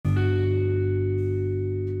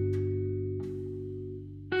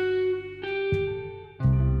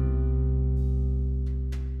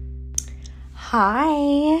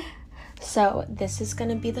Hi. So this is going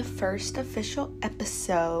to be the first official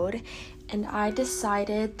episode, and I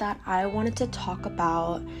decided that I wanted to talk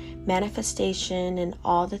about manifestation and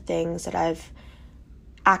all the things that I've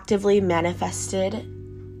actively manifested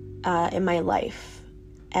in my life.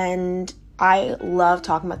 And I love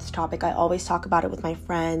talking about this topic. I always talk about it with my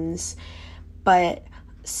friends, but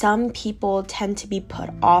some people tend to be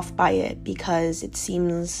put off by it because it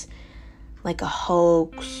seems like a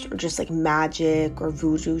hoax or just like magic or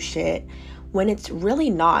voodoo shit, when it's really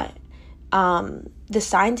not. The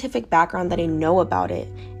scientific background that I know about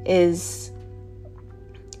it is,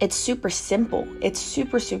 it's super simple. It's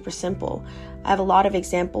super simple. I have a lot of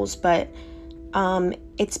examples, but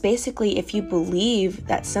it's basically, if you believe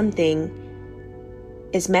that something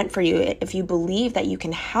is meant for you, if you believe that you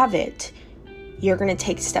can have it, you're going to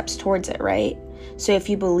take steps towards it, right? So if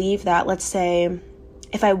you believe that, let's say,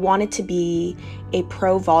 if I wanted to be a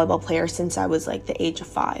pro volleyball player since I was like the age of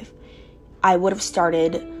 5, I would have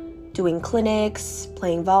started doing clinics,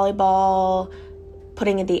 playing volleyball,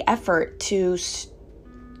 putting in the effort to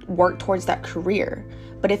work towards that career.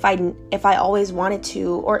 But if I always wanted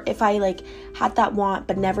to, or if I like had that want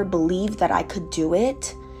but never believed that I could do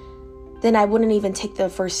it, then I wouldn't even take the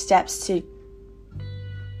first steps to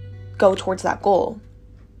go towards that goal.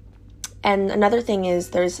 And another thing is,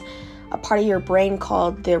 there's a part of your brain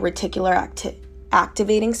called the reticular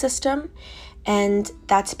activating system, and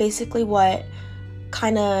that's basically what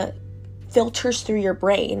kind of filters through your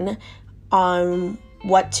brain on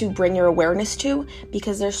what to bring your awareness to,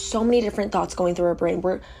 because there's so many different thoughts going through our brain.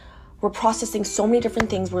 We're processing so many different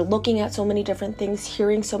things, we're looking at so many different things,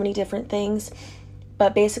 hearing so many different things,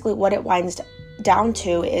 but basically what it winds down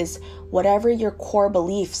to is whatever your core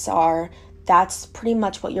beliefs are, that's pretty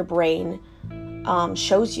much what your brain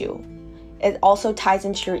shows you. It also ties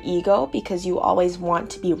into your ego because you always want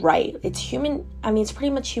to be right. It's it's pretty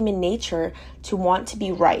much human nature to want to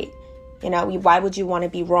be right. Why would you want to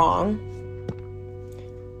be wrong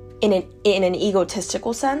in an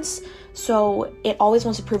egotistical sense? So it always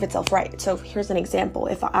wants to prove itself right. So here's an example.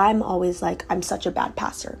 If I'm always like, I'm such a bad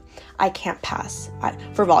passer, I can't pass.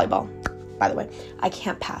 For volleyball, by the way, I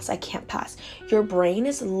can't pass. Your brain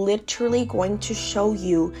is literally going to show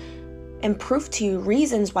you and prove to you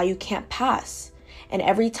reasons why you can't pass. And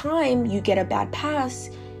every time you get a bad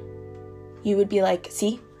pass, you would be like,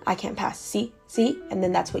 see, I can't pass. See? And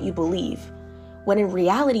then that's what you believe. When in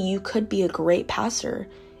reality, you could be a great passer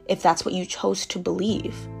if that's what you chose to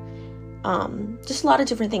believe. Just a lot of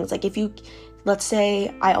different things. Like let's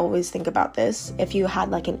say, I always think about this, if you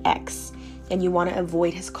had like an ex and you want to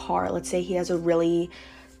avoid his car, let's say he has a really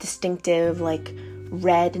distinctive like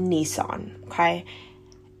red Nissan, okay?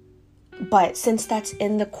 But since that's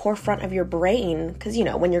in the core front of your brain, because,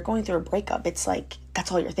 when you're going through a breakup, it's like,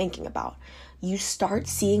 that's all you're thinking about. You start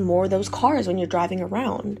seeing more of those cars when you're driving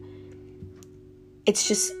around. It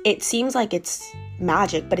seems like it's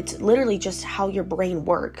magic, but it's literally just how your brain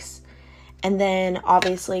works. And then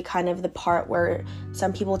obviously kind of the part where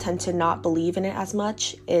some people tend to not believe in it as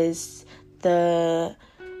much is the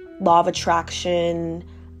law of attraction,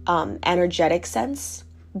 energetic sense.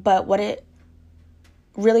 But what it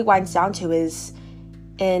really winds down to is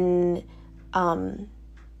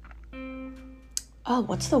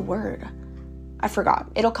what's the word? I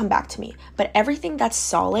forgot. It'll come back to me. But everything that's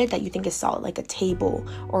solid, that you think is solid, like a table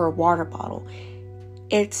or a water bottle,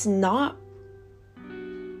 it's not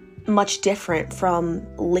much different from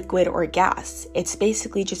liquid or gas. It's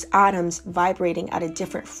basically just atoms vibrating at a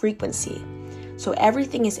different frequency. So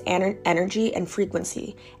everything is energy and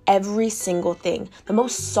frequency. Every single thing. The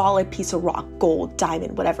most solid piece of rock, gold,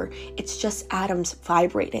 diamond, whatever. It's just atoms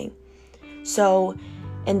vibrating. So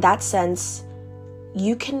in that sense,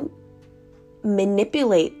 you can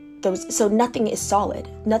manipulate those. So nothing is solid.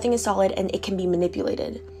 Nothing is solid, and it can be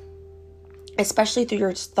manipulated. Especially through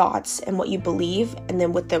your thoughts and what you believe, and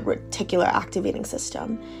then with the reticular activating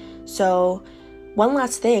system. So one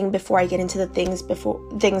last thing before I get into the things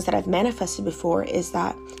that I've manifested before is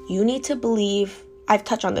that you need to believe, I've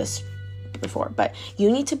touched on this before, but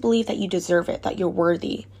you need to believe that you deserve it, that you're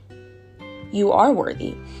worthy. You are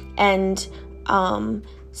worthy. And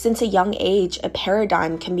since a young age, a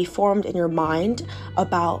paradigm can be formed in your mind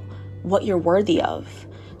about what you're worthy of.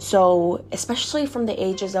 So especially from the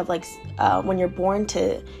ages of when you're born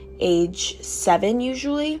to age 7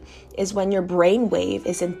 usually is when your brain wave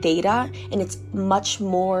is in theta, and it's much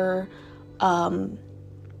more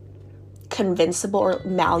convincible or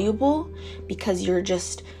malleable because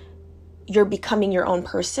you're becoming your own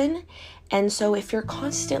person. And so if you're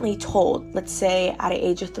constantly told, let's say at an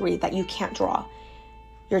age of 3, that you can't draw,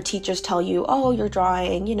 your teachers tell you, oh, your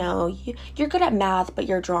drawing, you're good at math, but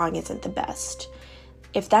your drawing isn't the best.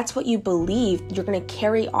 If that's what you believe, you're going to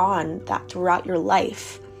carry on that throughout your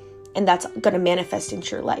life, and that's going to manifest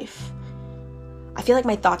into your life. I feel like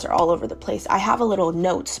my thoughts are all over the place. I have a little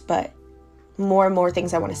notes, but more and more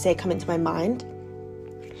things I want to say come into my mind.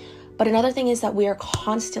 But another thing is that we are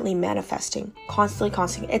constantly manifesting,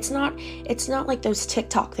 constantly. It's not like those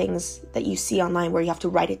TikTok things that you see online where you have to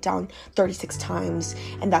write it down 36 times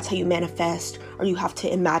and that's how you manifest, or you have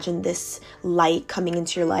to imagine this light coming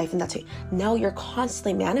into your life and that's how no, you're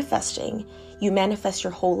constantly manifesting. You manifest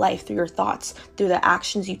your whole life through your thoughts, through the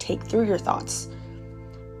actions you take through your thoughts.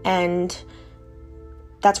 And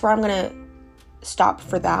that's where I'm going to stop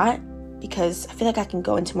for that, because I feel like I can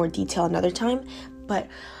go into more detail another time. But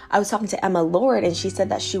I was talking to Emma Lord, and she said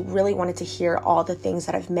that she really wanted to hear all the things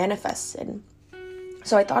that I've manifested.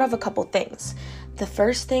 So I thought of a couple things. The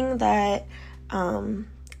first thing that,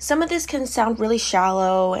 some of this can sound really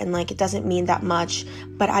shallow and like it doesn't mean that much,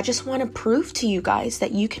 but I just want to prove to you guys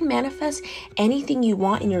that you can manifest anything you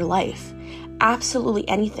want in your life. Absolutely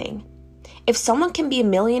anything. If someone can be a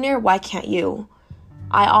millionaire, why can't you?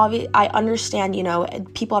 I understand,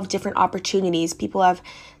 people have different opportunities. People have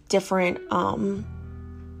different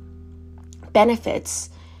benefits,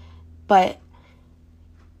 but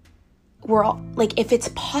we're all like, if it's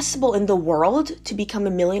possible in the world to become a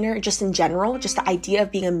millionaire, just in general, just the idea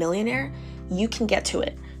of being a millionaire, you can get to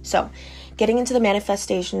it. So getting into the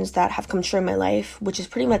manifestations that have come true in my life, which is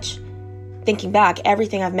pretty much, thinking back,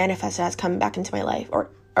 everything I've manifested has come back into my life, or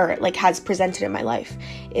like has presented in my life,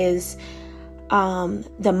 is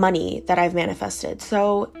the money that I've manifested.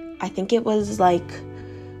 So I think it was like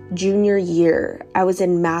junior year, I was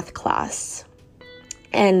in math class,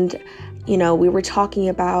 and we were talking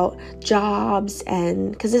about jobs,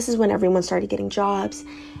 and because this is when everyone started getting jobs,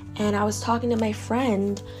 and I was talking to my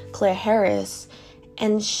friend Claire Harris,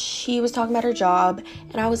 and she was talking about her job,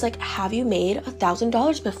 and I was like, have you made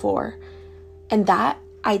 $1,000 before? And that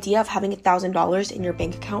idea of having $1,000 in your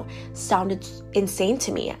bank account sounded insane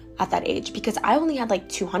to me at that age, because I only had like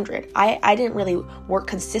 200. I didn't really work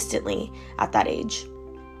consistently at that age.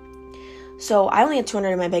 So I only had 200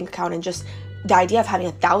 in my bank account, and just the idea of having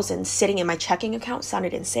 1,000 sitting in my checking account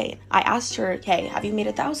sounded insane. I asked her, hey, have you made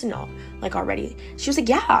 1,000 already? She was like,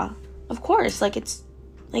 yeah, of course. Like, it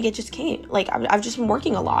just came. Like, I've just been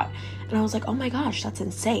working a lot. And I was like, oh my gosh, that's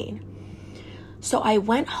insane. So I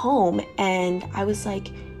went home and I was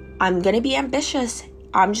like, I'm going to be ambitious.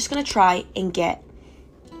 I'm just going to try and get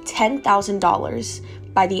 $10,000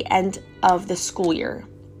 by the end of the school year.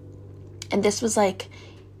 And this was like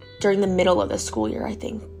during the middle of the school year, I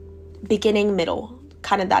think. Beginning, middle,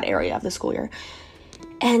 kind of that area of the school year.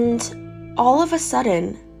 And all of a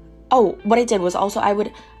sudden, what I did was also I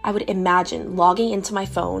would imagine logging into my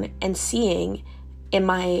phone and seeing in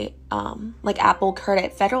my Apple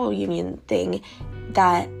Credit Federal Union thing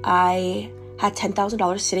that I had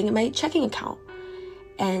 $10,000 sitting in my checking account.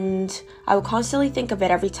 And I would constantly think of it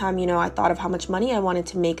every time, I thought of how much money I wanted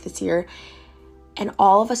to make this year. And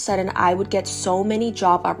all of a sudden, I would get so many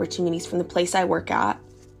job opportunities from the place I work at,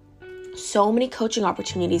 so many coaching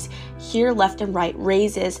opportunities here, left and right,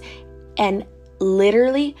 raises. And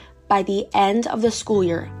literally by the end of the school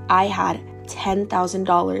year, I had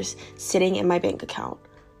 $10,000 sitting in my bank account.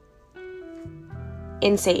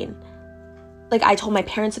 Insane. Like, I told my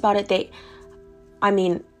parents about it.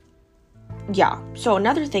 Yeah. So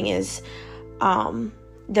another thing is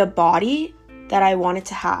the body that I wanted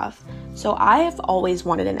to have. So I have always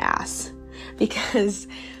wanted an ass, because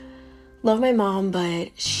love my mom,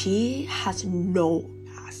 but she has no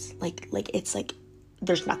ass. Like it's like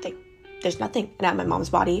there's nothing. And I have my mom's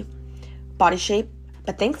body shape.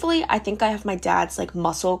 But thankfully, I think I have my dad's like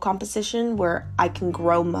muscle composition where I can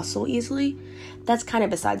grow muscle easily. That's kind of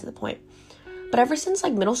besides the point. But ever since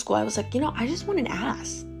like middle school, I was like, I just want an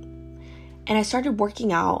ass. And I started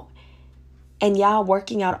working out. And yeah,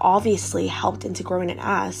 working out obviously helped into growing an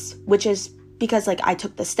ass, which is because like I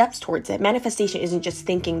took the steps towards it. Manifestation isn't just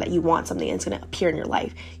thinking that you want something and it's going to appear in your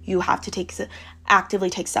life. You have to actively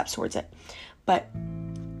take steps towards it. But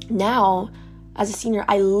now, as a senior,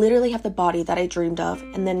 I literally have the body that I dreamed of.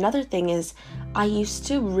 And then another thing is, I used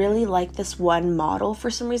to really like this one model for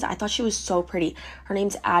some reason. I thought she was so pretty. Her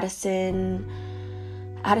name's Addison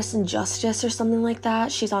Justice or something like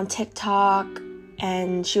that. She's on TikTok,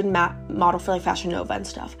 and she would model for like Fashion Nova and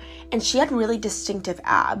stuff. And she had really distinctive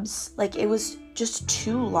abs. Like, it was just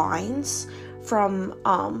 2 lines from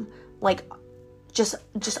just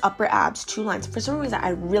upper abs, 2 lines. For some reason,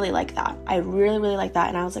 I really like that. I really, really like that.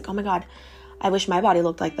 And I was like, oh my God, I wish my body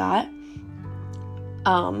looked like that.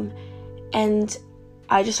 And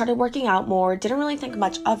I just started working out more, didn't really think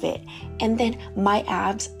much of it. And then my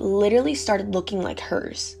abs literally started looking like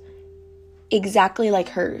hers. Exactly like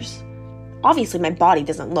hers. Obviously, my body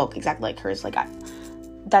doesn't look exactly like hers. Like,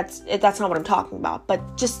 that's not what I'm talking about.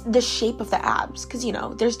 But just the shape of the abs. Because, you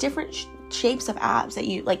know, there's different shapes of abs that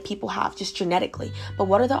you, like, people have just genetically. But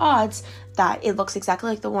what are the odds that it looks exactly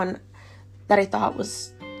like the one that I thought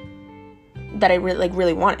was, that I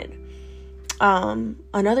really wanted?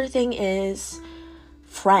 Another thing is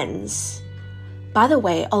friends. By the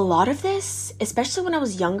way, a lot of this, especially when I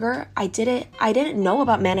was younger, I didn't know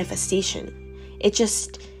about manifestation. It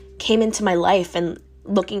just came into my life, and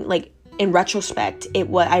looking, like, in retrospect,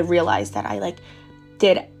 I realized that I, like,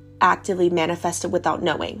 did actively manifest it without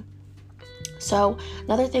knowing. So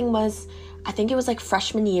another thing was, I think it was like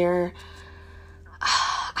freshman year,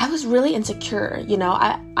 I was really insecure. You know,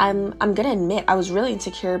 I'm gonna admit I was really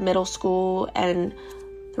insecure middle school and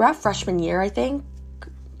throughout freshman year. I think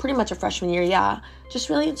pretty much a freshman year, yeah, just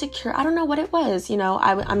really insecure. I don't know what it was. You know,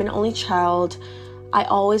 I'm an only child. I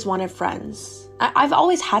always wanted friends. I've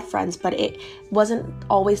always had friends, but it wasn't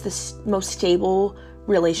always the most stable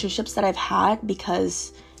relationships that I've had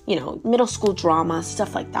because, you know, middle school drama,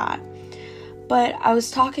 stuff like that. But I was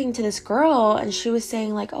talking to this girl, and she was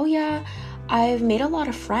saying, like, oh yeah, I've made a lot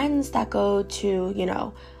of friends that go to, you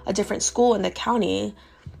know, a different school in the county,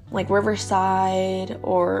 like Riverside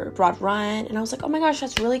or Broad Run. And I was like, oh my gosh,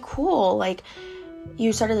 that's really cool. Like,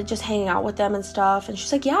 you started just hanging out with them and stuff. And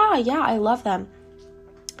she's like, yeah, I love them.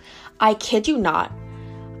 I kid you not,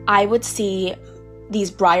 I would see these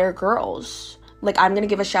Briar girls. Like, I'm going to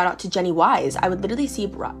give a shout out to Jenny Wise. I would literally see,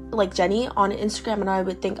 like, Jenny on Instagram, and I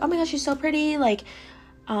would think, oh my gosh, she's so pretty. Like,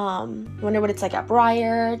 wonder what it's like at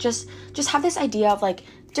Briar. Just have this idea of, like,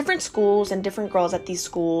 different schools and different girls at these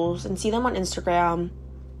schools, and see them on Instagram,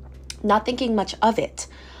 not thinking much of it.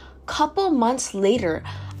 Couple months later,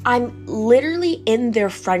 I'm literally in their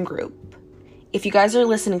friend group. If you guys are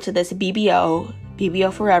listening to this, BBO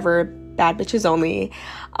forever, bad bitches only.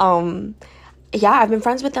 Yeah, I've been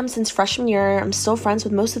friends with them since freshman year. I'm still friends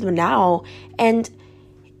with most of them now. And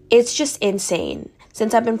it's just insane.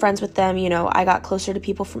 Since I've been friends with them, you know, I got closer to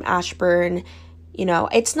people from Ashburn. You know,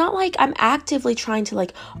 it's not like I'm actively trying to,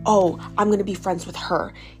 like, oh, I'm going to be friends with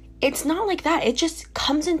her. It's not like that. It just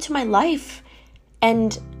comes into my life.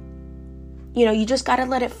 And, you know, you just got to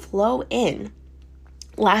let it flow in.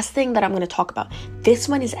 Last thing that I'm going to talk about. This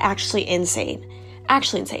one is actually insane.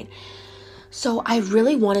 So I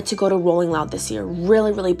really wanted to go to Rolling Loud this year,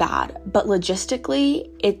 really, really bad. But logistically,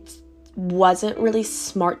 it wasn't really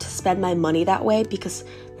smart to spend my money that way, because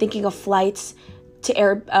thinking of flights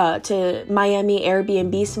to Miami,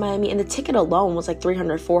 Airbnbs to Miami, and the ticket alone was like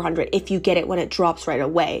 $300, $400 if you get it when it drops right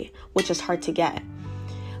away, which is hard to get.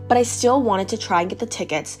 But I still wanted to try and get the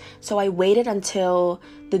tickets, so I waited until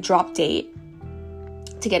the drop date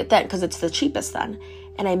to get it then, because it's the cheapest then.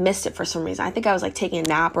 And I missed it for some reason. I think I was like taking a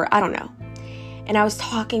nap, or I don't know. And I was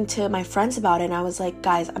talking to my friends about it, and I was like,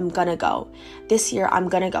 guys, I'm gonna go. This year, I'm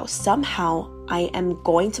gonna go. Somehow, I am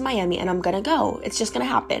going to Miami, and I'm gonna go. It's just gonna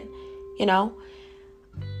happen, you know?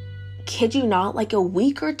 Kid you not, like a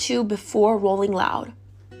week or two before Rolling Loud,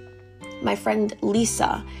 my friend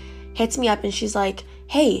Lisa hits me up, and she's like,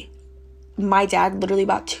 hey, my dad literally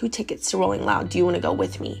bought 2 tickets to Rolling Loud. Do you want to go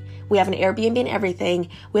with me? We have an Airbnb and everything.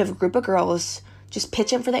 We have a group of girls. Just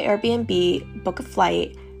pitch in for the Airbnb, book a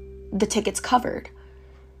flight, the tickets covered.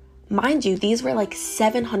 Mind you, these were like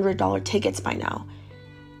 $700 tickets by now.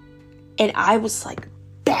 And I was like,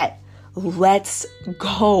 bet, let's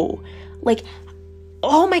go. Like,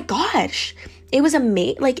 oh my gosh. It was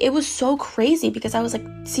amazing. Like, it was so crazy, because I was like,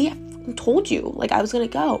 see, I told you, like, I was going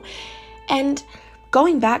to go. And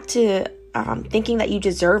going back to thinking that you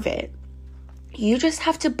deserve it, you just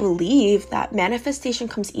have to believe that manifestation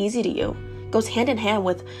comes easy to you. Goes hand in hand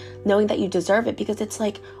with knowing that you deserve it, because it's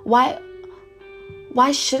like, why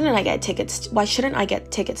shouldn't I get tickets? Why shouldn't I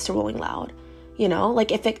get tickets to Rolling Loud? You know,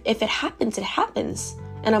 like, if it happens, it happens,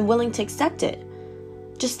 and I'm willing to accept it.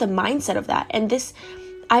 Just the mindset of that. And this,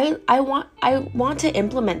 I want to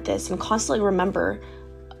implement this and constantly remember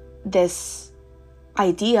this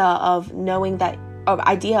idea of knowing that,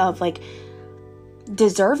 idea of like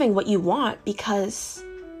deserving what you want, because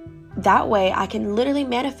that way I can literally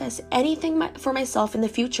manifest anything for myself in the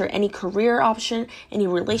future, any career option, any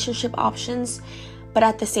relationship options. But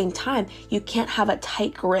at the same time, you can't have a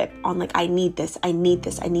tight grip on like, I need this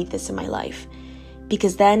in my life,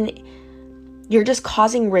 because then you're just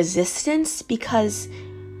causing resistance, because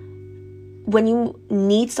when you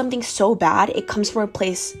need something so bad, it comes from a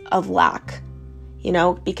place of lack, you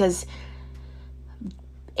know, because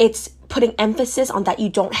it's putting emphasis on that you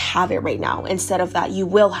don't have it right now instead of that you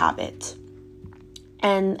will have it.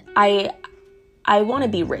 And I want to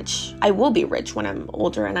be rich. I will be rich when I'm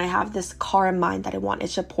older, and I have this car in mind that I want.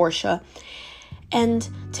 It's a Porsche. And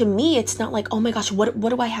to me, it's not like, oh my gosh, what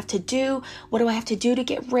do I have to do? What do I have to do to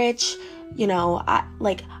get rich? You know,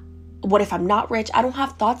 what if I'm not rich? I don't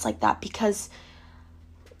have thoughts like that because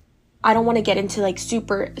I don't want to get into like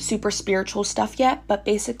super spiritual stuff yet. But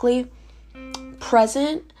basically,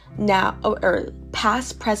 present, now, or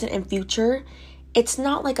past, present, and future, it's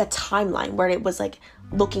not like a timeline where it was like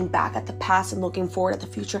looking back at the past and looking forward at the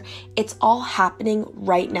future. It's all happening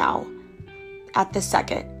right now at this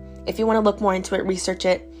second. If you want to look more into it, research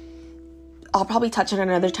it. I'll probably touch on it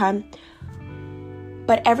another time.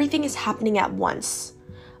 But everything is happening at once.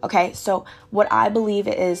 Okay, so what I believe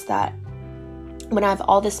is that when I have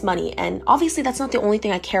all this money, and obviously that's not the only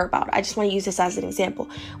thing I care about. I just want to use this as an example.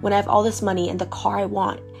 When I have all this money and the car I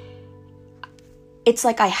want, it's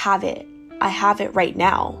like I have it. I have it right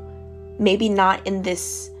now. Maybe not in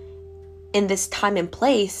this time and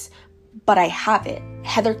place, but I have it.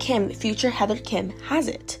 Future Heather Kim has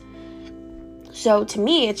it. So to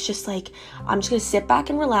me, it's just like, I'm just going to sit back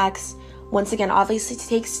and relax. Once again, obviously to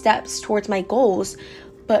take steps towards my goals.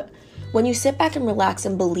 But when you sit back and relax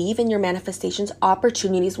and believe in your manifestations,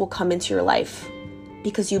 opportunities will come into your life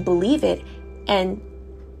because you believe it. And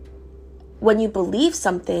when you believe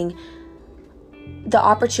something, the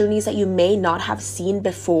opportunities that you may not have seen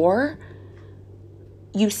before,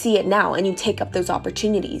 you see it now and you take up those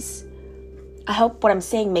opportunities. I hope what I'm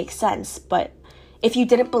saying makes sense, but if you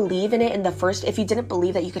didn't believe in it if you didn't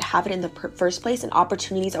believe that you could have it in the first place and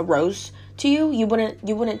opportunities arose to you, you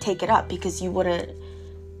wouldn't take it up because you wouldn't,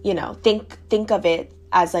 think of it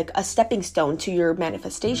as like a stepping stone to your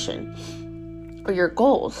manifestation or your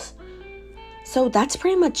goals. So that's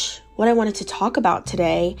pretty much what I wanted to talk about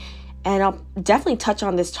today. And I'll definitely touch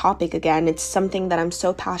on this topic again. It's something that I'm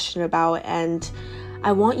so passionate about, and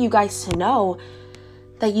I want you guys to know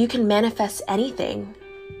that you can manifest anything.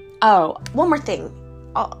 Oh, one more thing.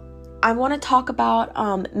 I want to talk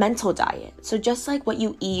about mental diet. So just like what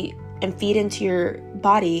you eat and feed into your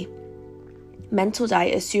body, mental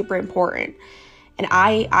diet is super important. And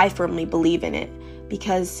I firmly believe in it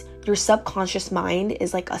because your subconscious mind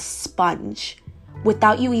is like a sponge.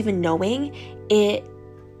 Without you even knowing, it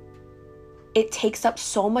takes up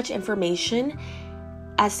so much information,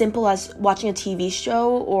 as simple as watching a TV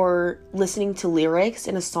show or listening to lyrics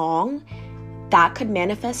in a song that could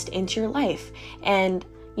manifest into your life. And,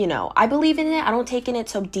 I believe in it. I don't take in it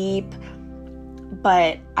so deep,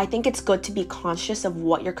 but I think it's good to be conscious of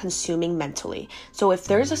what you're consuming mentally. So if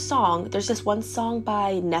there's this one song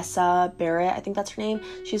by Nessa Barrett, I think that's her name.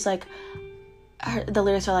 She's like, the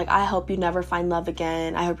lyrics are like, I hope you never find love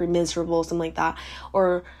again. I hope you're miserable, something like that.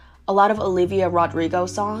 Or a lot of Olivia Rodrigo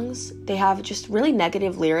songs, they have just really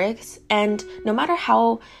negative lyrics. And no matter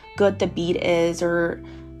how good the beat is or,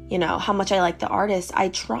 how much I like the artist, I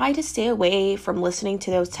try to stay away from listening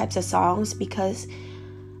to those types of songs because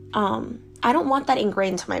I don't want that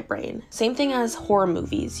ingrained into my brain. Same thing as horror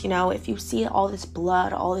movies. If you see all this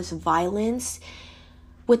blood, all this violence,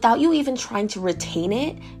 without you even trying to retain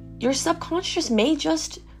it, your subconscious may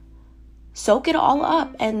just soak it all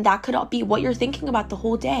up, and that could be what you're thinking about the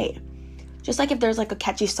whole day. Just like if there's like a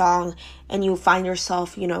catchy song and you find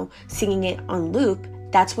yourself, singing it on loop,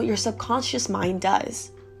 that's what your subconscious mind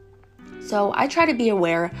does. So I try to be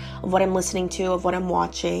aware of what I'm listening to, of what I'm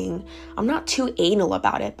watching. I'm not too anal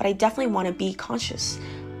about it, but I definitely want to be conscious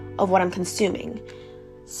of what I'm consuming.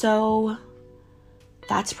 So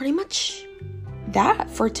that's pretty much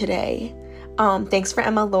that for today. Thanks for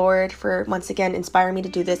Emma Lord for once again inspiring me to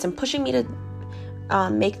do this and pushing me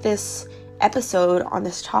to make this episode on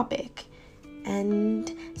this topic.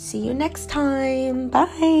 And see you next time.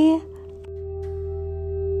 Bye.